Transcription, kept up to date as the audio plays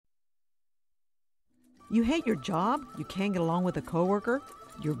You hate your job? You can't get along with a coworker?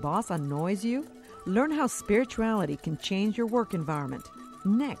 Your boss annoys you? Learn how spirituality can change your work environment.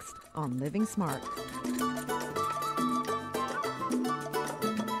 Next on Living Smart.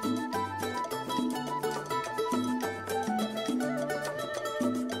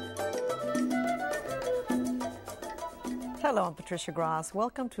 Hello, I'm Patricia Gras.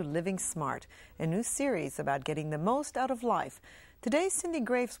 Welcome to Living Smart, a new series about getting the most out of life. Today, Cindy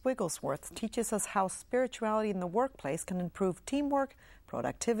Graves Wigglesworth teaches us how spirituality in the workplace can improve teamwork,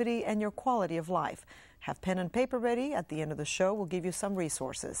 productivity, and your quality of life. Have pen and paper ready. At the end of the show, we'll give you some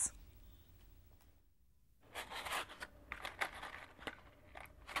resources.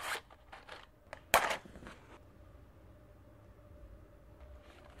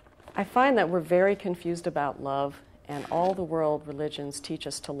 I find that we're very confused about love, and all the world religions teach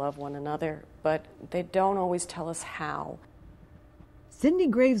us to love one another, but they don't always tell us how. Cindy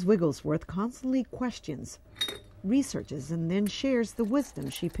Graves Wigglesworth constantly questions, researches, and then shares the wisdom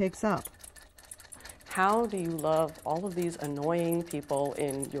she picks up. How do you love all of these annoying people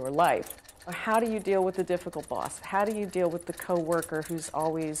in your life? How do you deal with the difficult boss? How do you deal with the coworker who's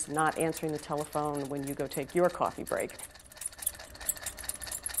always not answering the telephone when you go take your coffee break?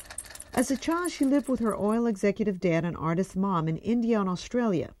 As a child, she lived with her oil executive dad and artist mom in India and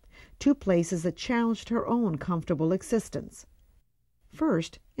Australia, two places that challenged her own comfortable existence.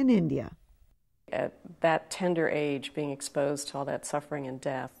 First, in India. At that tender age, being exposed to all that suffering and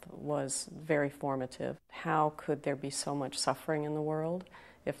death was very formative. How could there be so much suffering in the world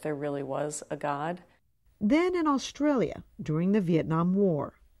if there really was a God? Then in Australia, during the Vietnam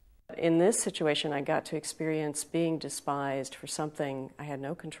War. In this situation, I got to experience being despised for something I had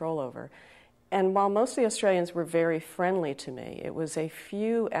no control over. And while most of the Australians were very friendly to me, it was a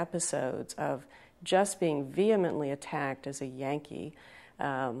few episodes of just being vehemently attacked as a Yankee.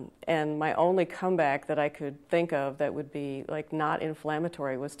 And my only comeback that I could think of that would be like not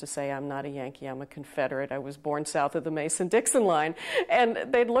inflammatory was to say, I'm not a Yankee, I'm a Confederate. I was born south of the Mason-Dixon line. And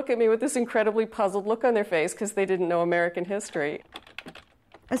they'd look at me with this incredibly puzzled look on their face because they didn't know American history.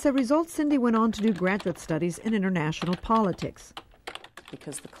 As a result, Cindy went on to do graduate studies in international politics.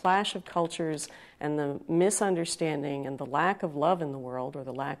 Because the clash of cultures and the misunderstanding and the lack of love in the world, or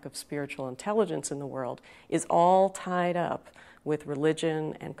the lack of spiritual intelligence in the world, is all tied up with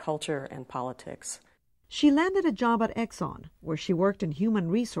religion and culture and politics. She landed a job at Exxon, where she worked in human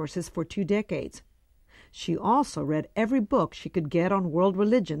resources for 2 decades. She also read every book she could get on world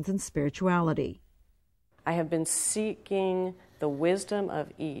religions and spirituality. I have been seeking the wisdom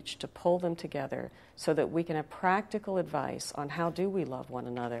of each to pull them together so that we can have practical advice on how do we love one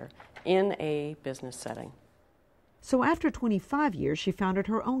another in a business setting. So after 25 years, she founded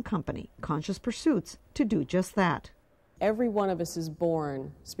her own company, Conscious Pursuits, to do just that. Every one of us is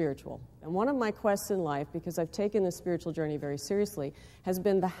born spiritual. And one of my quests in life, because I've taken this spiritual journey very seriously, has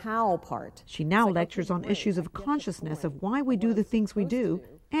been the how part. She now lectures on issues of consciousness, of why we do the things we do,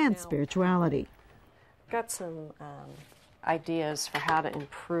 and spirituality. Got some ideas for how to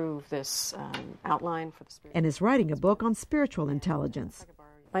improve this outline for the spirit. And is writing a book on spiritual intelligence.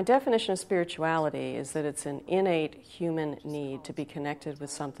 My definition of spirituality is that it's an innate human need to be connected with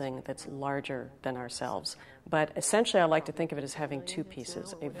something that's larger than ourselves. But essentially, I like to think of it as having two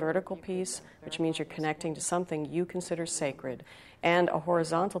pieces. A vertical piece, which means you're connecting to something you consider sacred, and a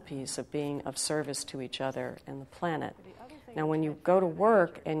horizontal piece of being of service to each other and the planet. Now, when you go to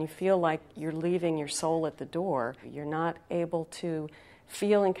work and you feel like you're leaving your soul at the door, you're not able to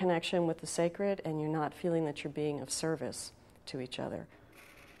feel in connection with the sacred, and you're not feeling that you're being of service to each other.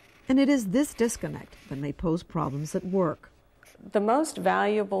 And it is this disconnect that may pose problems at work. The most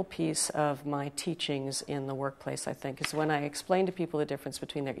valuable piece of my teachings in the workplace, I think, is when I explain to people the difference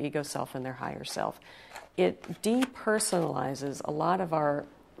between their ego self and their higher self. It depersonalizes a lot of our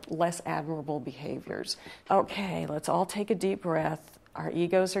less admirable behaviors. Okay, let's all take a deep breath. Our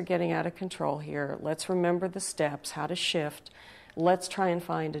egos are getting out of control here. Let's remember the steps, how to shift. Let's try and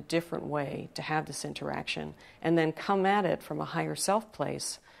find a different way to have this interaction, and then come at it from a higher self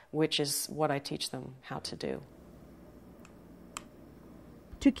place, which is what I teach them how to do.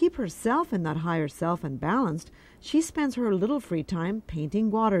 To keep herself in that higher self and balanced, she spends her little free time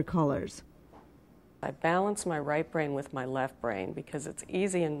painting watercolors. I balance my right brain with my left brain because it's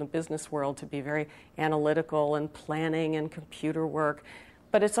easy in the business world to be very analytical and planning and computer work.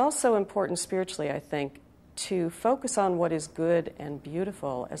 But it's also important spiritually, I think, to focus on what is good and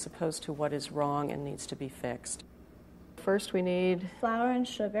beautiful as opposed to what is wrong and needs to be fixed. First we need flour and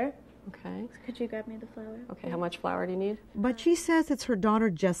sugar. Okay. Could you grab me the flour? Okay, how much flour do you need? But she says it's her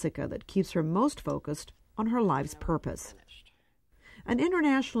daughter Jessica that keeps her most focused on her life's purpose. An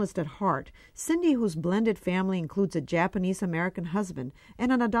internationalist at heart, Cindy, whose blended family includes a Japanese-American husband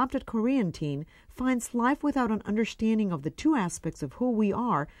and an adopted Korean teen, finds life without an understanding of the two aspects of who we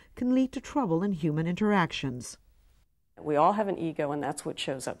are can lead to trouble in human interactions. We all have an ego, and that's what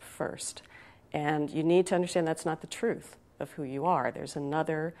shows up first. And you need to understand that's not the truth of who you are. There's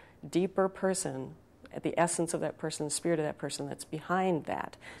another, deeper person, at the essence of that person, the spirit of that person that's behind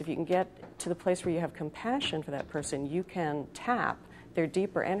that. If you can get to the place where you have compassion for that person, you can tap their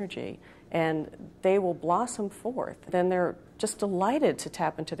deeper energy and they will blossom forth. Then they're just delighted to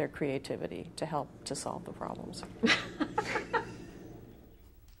tap into their creativity to help to solve the problems.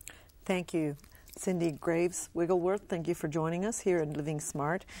 Thank you. Cindy Graves Wigglesworth, thank you for joining us here in Living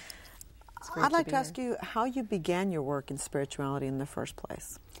Smart. I'd like to ask you how you began your work in spirituality in the first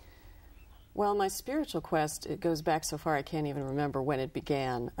place. Well, my spiritual quest, it goes back so far I can't even remember when it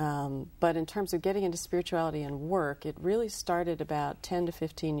began. But in terms of getting into spirituality and work, it really started about 10 to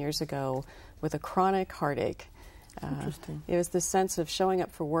 15 years ago with a chronic heartache. Interesting. It was this sense of showing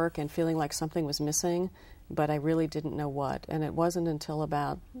up for work and feeling like something was missing, but I really didn't know what. And it wasn't until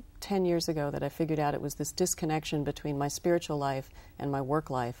about 10 years ago that I figured out it was this disconnection between my spiritual life and my work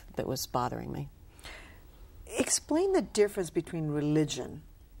life that was bothering me. Explain the difference between religion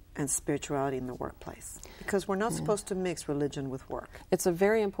and spirituality in the workplace, because we're not supposed to mix religion with work. It's a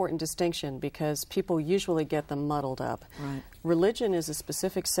very important distinction because people usually get them muddled up. Right. Religion is a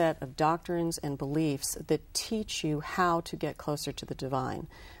specific set of doctrines and beliefs that teach you how to get closer to the divine.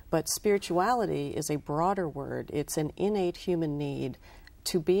 But spirituality is a broader word. It's an innate human need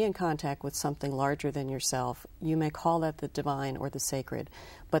to be in contact with something larger than yourself. You may call that the divine or the sacred.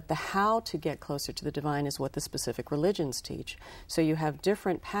 But the how to get closer to the divine is what the specific religions teach. So you have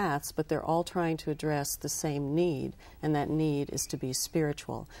different paths, but they're all trying to address the same need, and that need is to be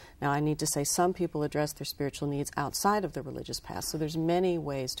spiritual. Now, I need to say some people address their spiritual needs outside of the religious path, so there's many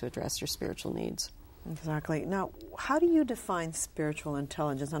ways to address your spiritual needs. Exactly. Now, how do you define spiritual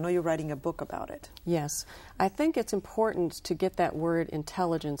intelligence? I know you're writing a book about it. Yes. I think it's important to get that word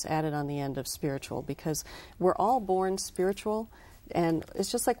intelligence added on the end of spiritual, because we're all born spiritual, and it's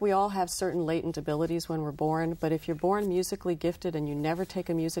just like we all have certain latent abilities when we're born, but if you're born musically gifted and you never take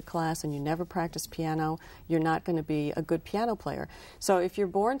a music class and you never practice piano, you're not going to be a good piano player. So if you're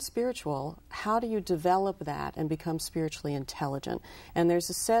born spiritual, how do you develop that and become spiritually intelligent? And there's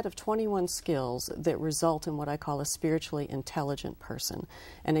a set of 21 skills that result in what I call a spiritually intelligent person.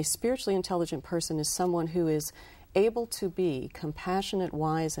 And a spiritually intelligent person is someone who is able to be compassionate,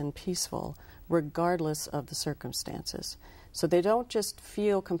 wise, and peaceful regardless of the circumstances. So they don't just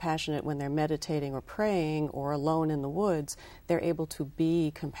feel compassionate when they're meditating or praying or alone in the woods. They're able to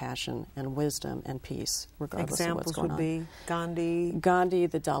be compassion and wisdom and peace regardless of what's going on. Examples would be Gandhi,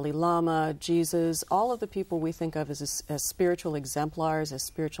 the Dalai Lama, Jesus, all of the people we think of as spiritual exemplars, as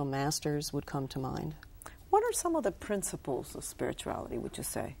spiritual masters would come to mind. What are some of the principles of spirituality, would you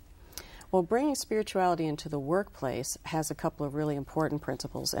say? Well, bringing spirituality into the workplace has a couple of really important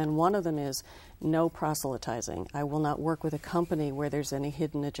principles, and one of them is no proselytizing. I will not work with a company where there's any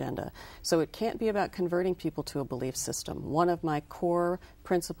hidden agenda. So it can't be about converting people to a belief system. One of my core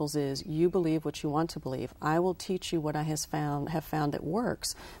principles is you believe what you want to believe. I will teach you what I have found that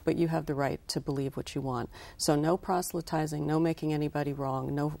works, but you have the right to believe what you want. So no proselytizing, no making anybody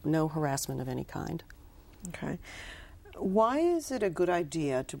wrong, no harassment of any kind. Okay. Why is it a good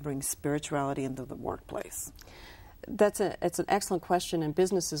idea to bring spirituality into the workplace? It's an excellent question, and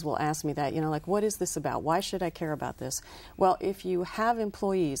businesses will ask me that, like, what is this about? Why should I care about this? Well, if you have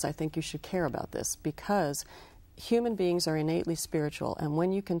employees, I think you should care about this, because human beings are innately spiritual, and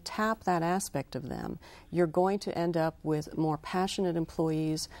when you can tap that aspect of them, you're going to end up with more passionate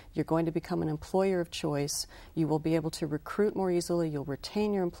employees. You're going to become an employer of choice. You will be able to recruit more easily. You'll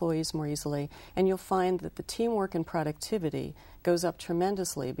retain your employees more easily, and you'll find that the teamwork and productivity goes up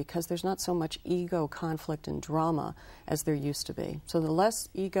tremendously because there's not so much ego, conflict, and drama as there used to be. So the less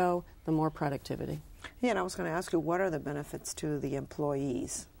ego, the more productivity. Yeah, and I was going to ask you, what are the benefits to the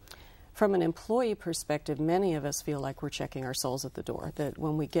employees? From an employee perspective, many of us feel like we're checking our souls at the door, that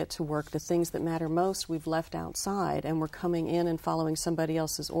when we get to work, the things that matter most we've left outside, and we're coming in and following somebody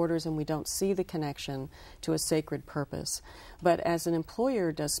else's orders, and we don't see the connection to a sacred purpose. But as an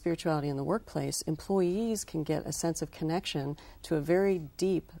employer does spirituality in the workplace, employees can get a sense of connection to a very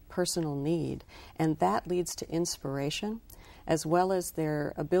deep personal need, and that leads to inspiration, as well as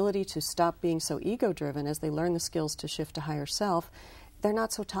their ability to stop being so ego-driven as they learn the skills to shift to higher self. They're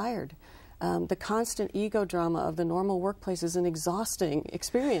not so tired. the constant ego drama of the normal workplace is an exhausting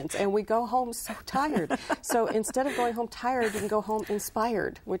experience, and we go home so tired. So instead of going home tired, you can go home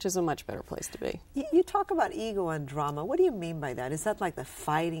inspired, which is a much better place to be. You talk about ego and drama. What do you mean by that? Is that like the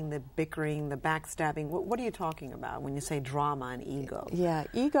fighting, the bickering, the backstabbing? What are you talking about when you say drama and ego? Yeah,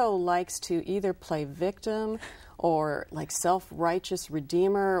 ego likes to either play victim or like self-righteous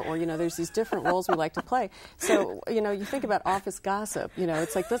redeemer, or, there's these different roles we like to play. So, you think about office gossip,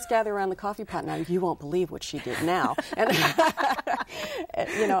 it's like, let's gather around the coffee pot now. You won't believe what she did now. And,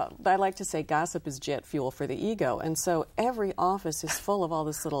 I like to say gossip is jet fuel for the ego. And so every office is full of all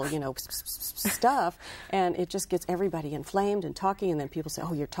this little, stuff, and it just gets everybody inflamed and talking, and then people say,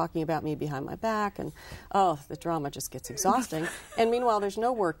 oh, you're talking about me behind my back, and, oh, the drama just gets exhausting. And meanwhile, there's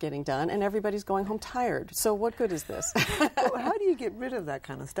no work getting done, and everybody's going home tired. So what good is this? Well, how do you get rid of that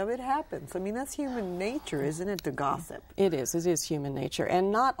kind of stuff? It happens. I mean, that's human nature, isn't it, to gossip? It is human nature.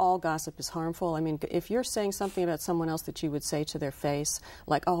 And not all gossip is harmful. I mean, if you're saying something about someone else that you would say to their face,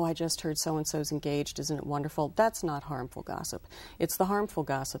 like, oh, I just heard so-and-so's engaged, isn't it wonderful? That's not harmful gossip. It's the harmful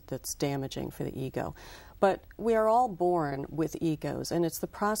gossip that's damaging for the ego. But we are all born with egos, and it's the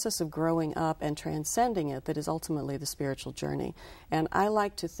process of growing up and transcending it that is ultimately the spiritual journey. And I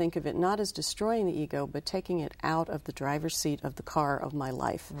like to think of it not as destroying the ego, but taking it out of the driver's seat of the car of my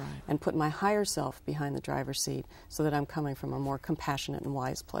life, and put my higher self behind the driver's seat so that I'm coming from a more compassionate and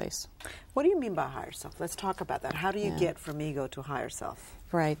wise place. What do you mean by higher self? Let's talk about that. How do you get from ego to higher self?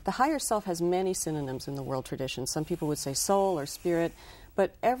 Right. The higher self has many synonyms in the world tradition. Some people would say soul or spirit.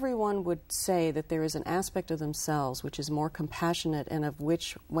 But everyone would say that there is an aspect of themselves which is more compassionate, and of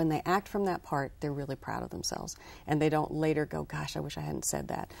which, when they act from that part, they're really proud of themselves. And they don't later go, gosh, I wish I hadn't said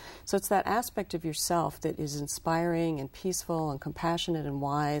that. So it's that aspect of yourself that is inspiring and peaceful and compassionate and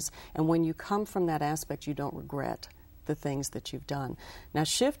wise. And when you come from that aspect, you don't regret the things that you've done. Now,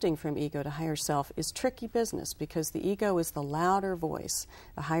 shifting from ego to higher self is tricky business, because the ego is the louder voice.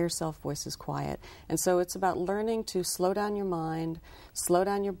 The higher self voice is quiet. And so it's about learning to slow down your mind, slow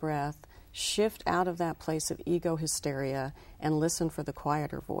down your breath, shift out of that place of ego hysteria, and listen for the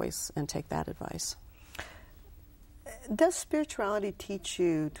quieter voice and take that advice. Does spirituality teach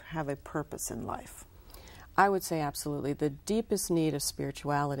you to have a purpose in life? I would say absolutely. The deepest need of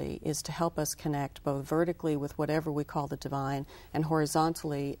spirituality is to help us connect both vertically with whatever we call the divine, and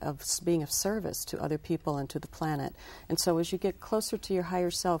horizontally of being of service to other people and to the planet. And so as you get closer to your higher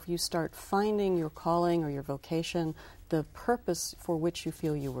self, you start finding your calling or your vocation, the purpose for which you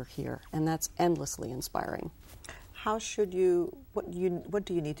feel you were here. And that's endlessly inspiring. How should you, what do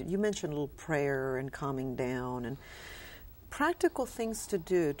you need to, you mentioned a little prayer and calming down and practical things to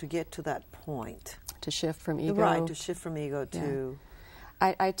do to get to that point. To shift from ego. Right, to shift from ego to...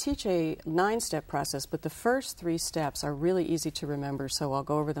 I teach a 9-step process, but the first 3 steps are really easy to remember, so I'll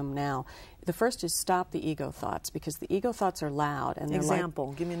go over them now. The first is stop the ego thoughts, because the ego thoughts are loud. And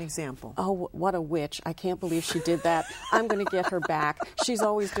example. Give me an example. Oh, what a witch. I can't believe she did that. I'm going to get her back. She's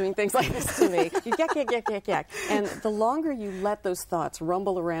always doing things like this to me. Yak. And the longer you let those thoughts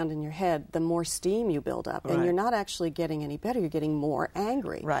rumble around in your head, the more steam you build up. And you're not actually getting any better. You're getting more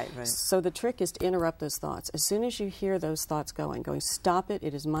angry. Right. So the trick is to interrupt those thoughts. As soon as you hear those thoughts going, stop it.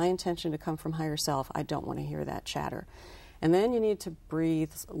 It is my intention to come from higher self. I don't want to hear that chatter. And then you need to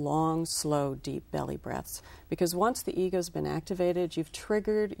breathe long, slow, deep belly breaths. Because once the ego's been activated, you've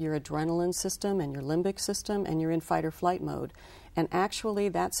triggered your adrenaline system and your limbic system, and you're in fight or flight mode. And actually,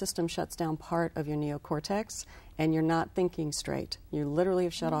 that system shuts down part of your neocortex, and you're not thinking straight. You literally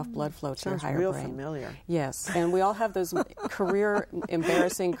have shut off blood flow to your higher brain. Sounds real familiar. Yes, and we all have those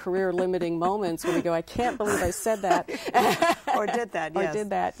embarrassing, career-limiting moments where we go, I can't believe I said that. Or did that, yes. Or did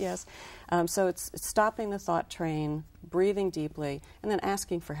that, yes. So it's stopping the thought train, breathing deeply, and then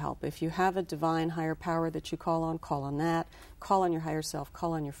asking for help. If you have a divine higher power that you call on that. Call on your higher self,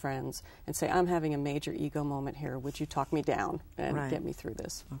 call on your friends, and say, I'm having a major ego moment here. Would you talk me down and get me through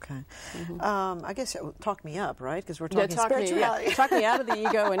this? Okay. I guess talk me up, right? Because we're talking spirituality. Talk me out of the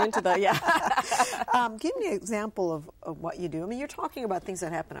ego and into the, Give me an example of what you do. I mean, you're talking about things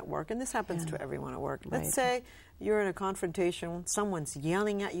that happen at work, and this happens to everyone at work. Let's say you're in a confrontation, someone's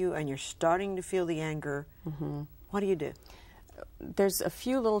yelling at you, and you're starting to feel the anger. What do you do? There's a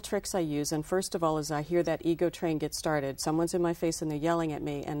few little tricks I use, and first of all, as I hear that ego train get started, someone's in my face and they're yelling at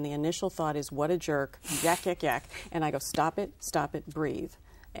me, and the initial thought is, what a jerk, yak, and I go, stop it, breathe.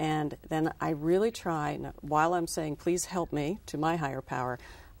 And then I really try, while I'm saying, please help me, to my higher power,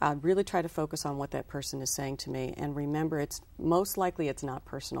 I really try to focus on what that person is saying to me, and remember, it's most likely it's not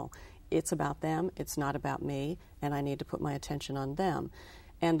personal. It's about them, it's not about me, and I need to put my attention on them.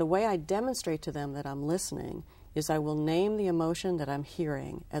 And the way I demonstrate to them that I'm listening is I will name the emotion that I'm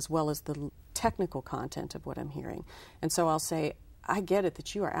hearing as well as the technical content of what I'm hearing. And so I'll say, I get it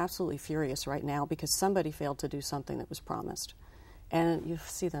that you are absolutely furious right now because somebody failed to do something that was promised. And you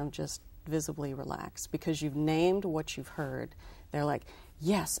see them just visibly relax because you've named what you've heard. They're like,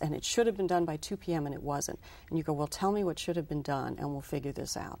 yes, and it should have been done by 2 p.m. and it wasn't. And you go, well, tell me what should have been done and we'll figure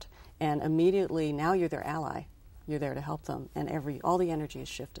this out. And immediately, now you're their ally. You're there to help them, and all the energy is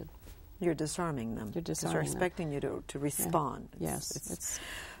shifted. You're disarming them. You're disarming them. They're expecting you to respond. Yeah.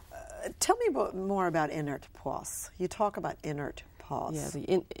 Tell me more about inert pause. You talk about inert pause.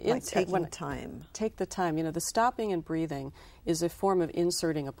 Yeah, like taking time. Take the time. You know, the stopping and breathing is a form of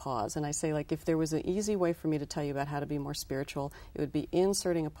inserting a pause. And I say, like, if there was an easy way for me to tell you about how to be more spiritual, it would be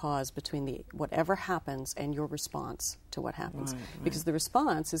inserting a pause between whatever happens and your response to what happens. Right. Because the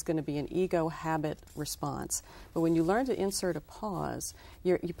response is going to be an ego habit response. But when you learn to insert a pause,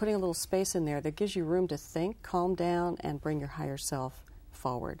 you're putting a little space in there that gives you room to think, calm down, and bring your higher self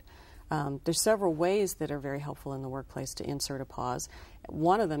forward. There's several ways that are very helpful in the workplace to insert a pause.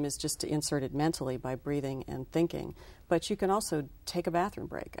 One of them is just to insert it mentally by breathing and thinking. But you can also take a bathroom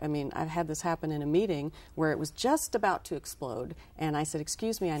break. I mean, I've had this happen in a meeting where it was just about to explode, and I said,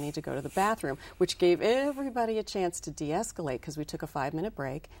 excuse me, I need to go to the bathroom, which gave everybody a chance to de-escalate because we took a 5-minute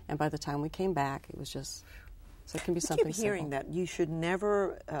break, and by the time we came back, it was just... So it can be something simple. I keep hearing that you should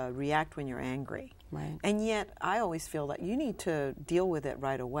never react when you're angry. Right. And yet, I always feel that you need to deal with it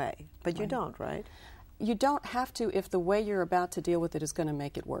right away. But you don't, right? You don't have to if the way you're about to deal with it is going to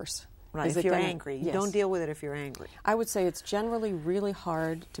make it worse. Right, if you're angry. You don't deal with it if you're angry. I would say it's generally really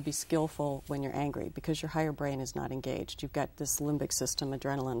hard to be skillful when you're angry because your higher brain is not engaged. You've got this limbic system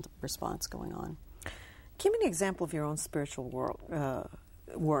adrenaline response going on. Give me an example of your own spiritual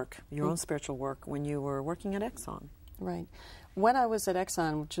own spiritual work when you were working at Exxon. Right. When I was at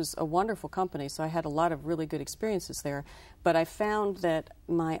Exxon, which was a wonderful company, so I had a lot of really good experiences there, but I found that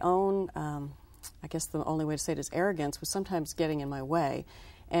my own, I guess the only way to say it is arrogance, was sometimes getting in my way.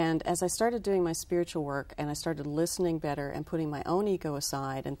 And as I started doing my spiritual work and I started listening better and putting my own ego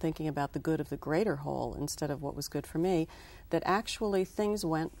aside and thinking about the good of the greater whole instead of what was good for me, that actually things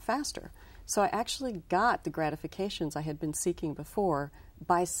went faster. So I actually got the gratifications I had been seeking before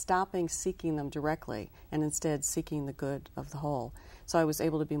by stopping seeking them directly and instead seeking the good of the whole. So I was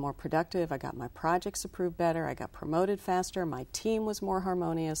able to be more productive, I got my projects approved better, I got promoted faster, my team was more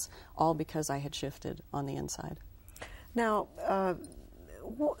harmonious, all because I had shifted on the inside. Now,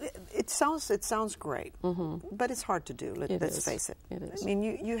 it sounds great, but it's hard to do, let's face it. It is. I mean,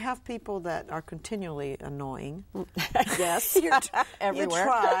 you have people that are continually annoying. Yes, everywhere.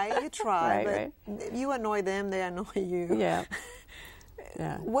 You try, right, but you annoy them, they annoy you. Yeah.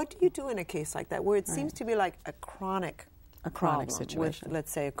 Yeah. What do you do in a case like that, where it seems to be like a chronic situation with,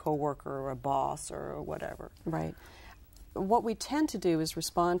 let's say, a coworker or a boss or whatever? Right. What we tend to do is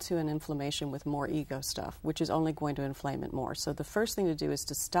respond to an inflammation with more ego stuff, which is only going to inflame it more. So the first thing to do is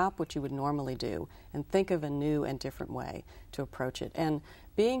to stop what you would normally do and think of a new and different way to approach it. And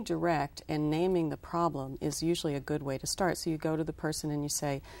being direct and naming the problem is usually a good way to start. So you go to the person and you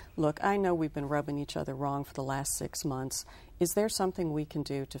say, look, I know we've been rubbing each other wrong for the last 6 months. Is there something we can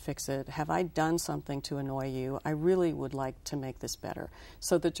do to fix it? Have I done something to annoy you? I really would like to make this better.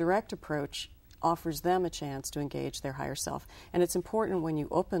 So the direct approach offers them a chance to engage their higher self. And it's important when you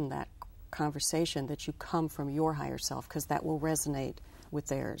open that conversation that you come from your higher self, because that will resonate with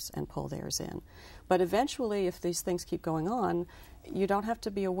theirs and pull theirs in. But eventually, if these things keep going on, you don't have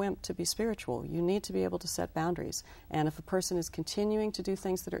to be a wimp to be spiritual. You need to be able to set boundaries. And if a person is continuing to do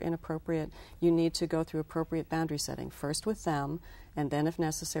things that are inappropriate, you need to go through appropriate boundary setting, first with them, and then, if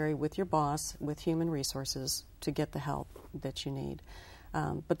necessary, with your boss, with human resources, to get the help that you need.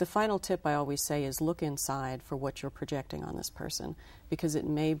 But the final tip I always say is look inside for what you're projecting on this person, because it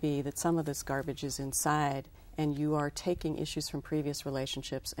may be that some of this garbage is inside and you are taking issues from previous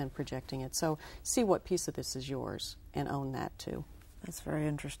relationships and projecting it. So see what piece of this is yours and own that too. That's very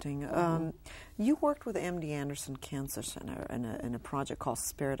interesting. You worked with MD Anderson Cancer Center in a project called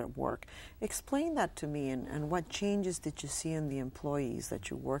Spirit at Work. Explain that to me, and what changes did you see in the employees that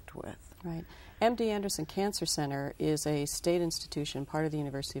you worked with? Right. MD Anderson Cancer Center is a state institution, part of the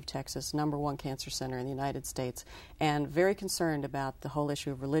University of Texas, #1 cancer center in the United States, and very concerned about the whole issue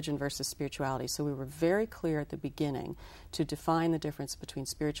of religion versus spirituality. So we were very clear at the beginning to define the difference between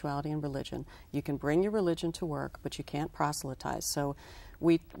spirituality and religion. You can bring your religion to work, but you can't proselytize. So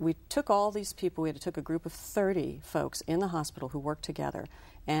we took all these people, we took a group of 30 folks in the hospital who worked together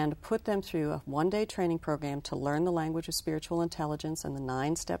and put them through a one-day training program to learn the language of spiritual intelligence and the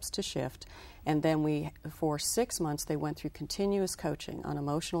 9 steps to shift. And then for 6 months, they went through continuous coaching on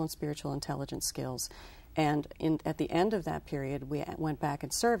emotional and spiritual intelligence skills. And at the end of that period, we went back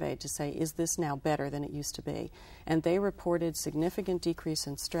and surveyed to say, is this now better than it used to be? And they reported significant decrease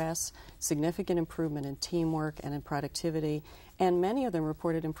in stress, significant improvement in teamwork and in productivity, and many of them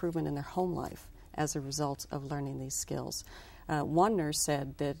reported improvement in their home life as a result of learning these skills. One nurse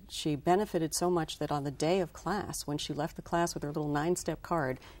said that she benefited so much that on the day of class, when she left the class with her little 9-step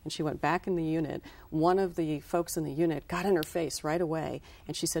card and she went back in the unit, one of the folks in the unit got in her face right away,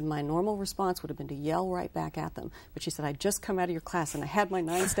 and she said, my normal response would have been to yell right back at them. But she said, I'd just come out of your class and I had my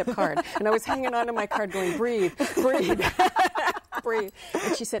 9-step card and I was hanging onto my card going, breathe, breathe. Breathe.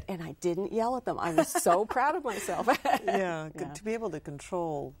 And she said, and I didn't yell at them. I was so proud of myself. Yeah, to be able to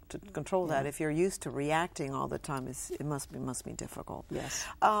control that, if you're used to reacting all the time, it must be difficult. Yes.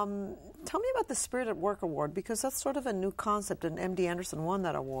 Tell me about the Spirit at Work Award, because that's sort of a new concept, and MD Anderson won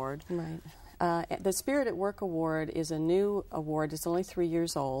that award. Right. The Spirit at Work Award is a new award. It's only 3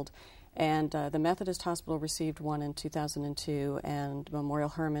 years old. And the Methodist Hospital received one in 2002 and Memorial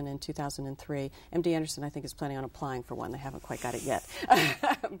Hermann in 2003. MD Anderson, I think, is planning on applying for one. They haven't quite got it yet.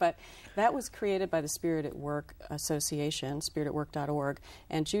 But that was created by the Spirit at Work Association, spiritatwork.org,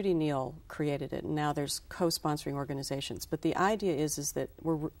 and Judy Neal created it. And now there's co-sponsoring organizations. But the idea is that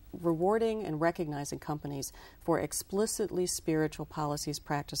we're rewarding and recognizing companies for explicitly spiritual policies,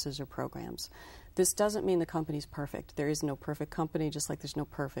 practices, or programs. This doesn't mean the company's perfect. There is no perfect company, just like there's no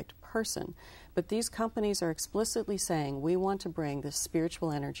perfect person. But these companies are explicitly saying, we want to bring this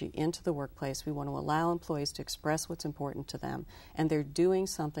spiritual energy into the workplace. We want to allow employees to express what's important to them. And they're doing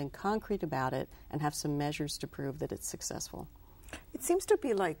something concrete about it and have some measures to prove that it's successful. It seems to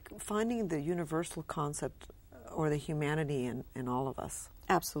be like finding the universal concept or the humanity in all of us.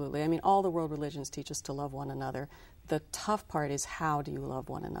 Absolutely. I mean, all the world religions teach us to love one another. The tough part is, how do you love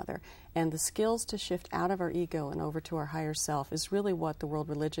one another? And the skills to shift out of our ego and over to our higher self is really what the world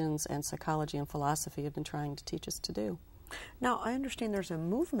religions and psychology and philosophy have been trying to teach us to do. Now, I understand there's a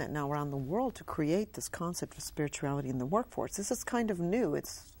movement now around the world to create this concept of spirituality in the workforce. This is kind of new. It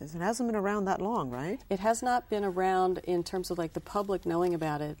hasn't been around that long, right? It has not been around in terms of like the public knowing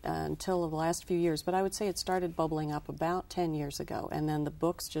about it until the last few years, but I would say it started bubbling up about 10 years ago, and then the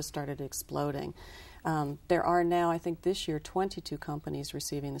books just started exploding. There are now, I think this year, 22 companies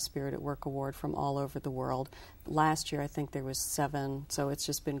receiving the Spirit at Work Award from all over the world. Last year, I think there was 7, so it's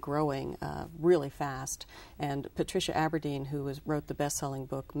just been growing really fast. And Patricia Aberdeen, who wrote the best-selling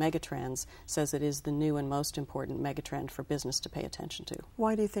book Megatrends, says it is the new and most important megatrend for business to pay attention to.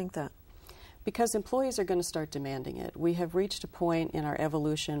 Why do you think that? Because employees are going to start demanding it. We have reached a point in our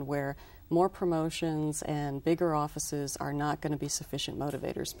evolution where more promotions and bigger offices are not going to be sufficient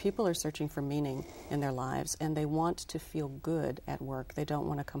motivators. People are searching for meaning in their lives, and they want to feel good at work. They don't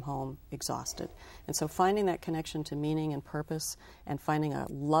want to come home exhausted. And so finding that connection to meaning and purpose and finding a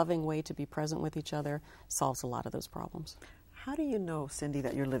loving way to be present with each other solves a lot of those problems. How do you know, Cindy,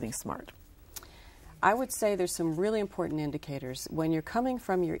 that you're living smart? I would say there's some really important indicators. When you're coming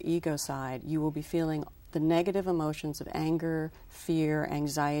from your ego side, you will be feeling the negative emotions of anger, fear,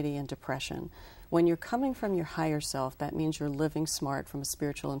 anxiety, and depression. When you're coming from your higher self, that means you're living smart from a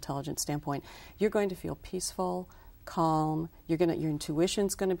spiritual intelligence standpoint. You're going to feel peaceful, calm, your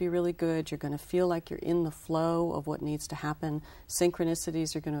intuition's going to be really good, you're going to feel like you're in the flow of what needs to happen,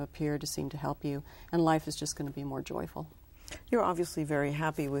 synchronicities are going to appear to seem to help you, and life is just going to be more joyful. You're obviously very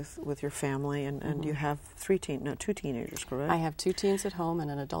happy with your family, and you have 2 teenagers, correct? I have 2 teens at home and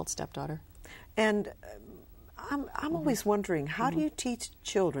an adult stepdaughter. And I'm always wondering, how do you teach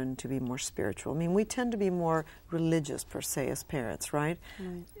children to be more spiritual? I mean, we tend to be more religious, per se, as parents, right?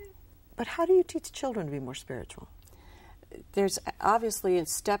 Right. But how do you teach children to be more spiritual? There's obviously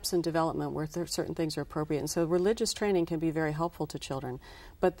steps in development where certain things are appropriate, and so religious training can be very helpful to children.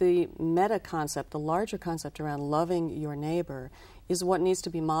 But the meta concept, the larger concept around loving your neighbor, is what needs to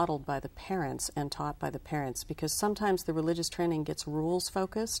be modeled by the parents and taught by the parents, because sometimes the religious training gets rules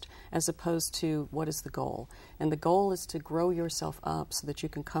focused as opposed to what is the goal. And the goal is to grow yourself up so that you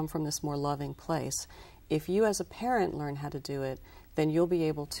can come from this more loving place. If you as a parent learn how to do it, then you'll be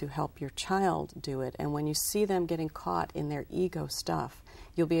able to help your child do it. And when you see them getting caught in their ego stuff,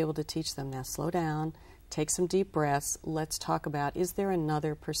 you'll be able to teach them, now slow down, take some deep breaths, let's talk about, is there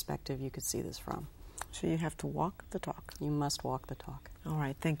another perspective you could see this from? So you have to walk the talk. You must walk the talk. All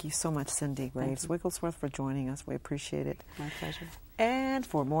right. Thank you so much, Cindy Graves Wigglesworth, for joining us. We appreciate it. My pleasure. And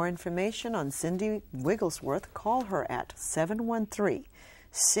for more information on Cindy Wigglesworth, call her at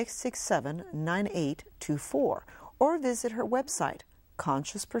 713-667-9824 or visit her website,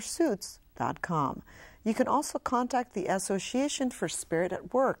 consciouspursuits.com. You can also contact the Association for Spirit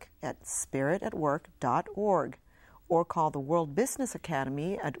at Work at spiritatwork.org or call the World Business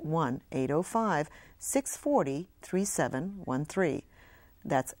Academy at 1-805-640-3713.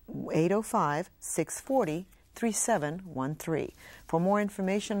 That's 805-640-3713 for more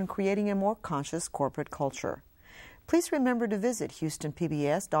information on creating a more conscious corporate culture. Please remember to visit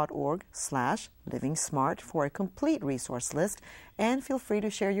houstonpbs.org/livingsmart for a complete resource list, and feel free to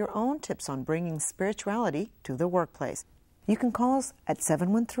share your own tips on bringing spirituality to the workplace. You can call us at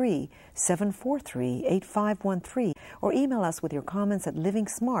 713-743-8513 or email us with your comments at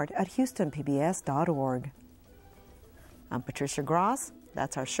livingsmart@houstonpbs.org. I'm Patricia Gras.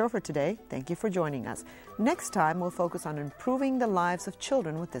 That's our show for today. Thank you for joining us. Next time, we'll focus on improving the lives of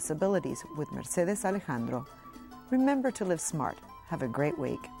children with disabilities with Mercedes Alejandro. Remember to live smart. Have a great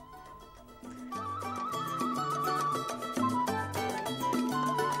week.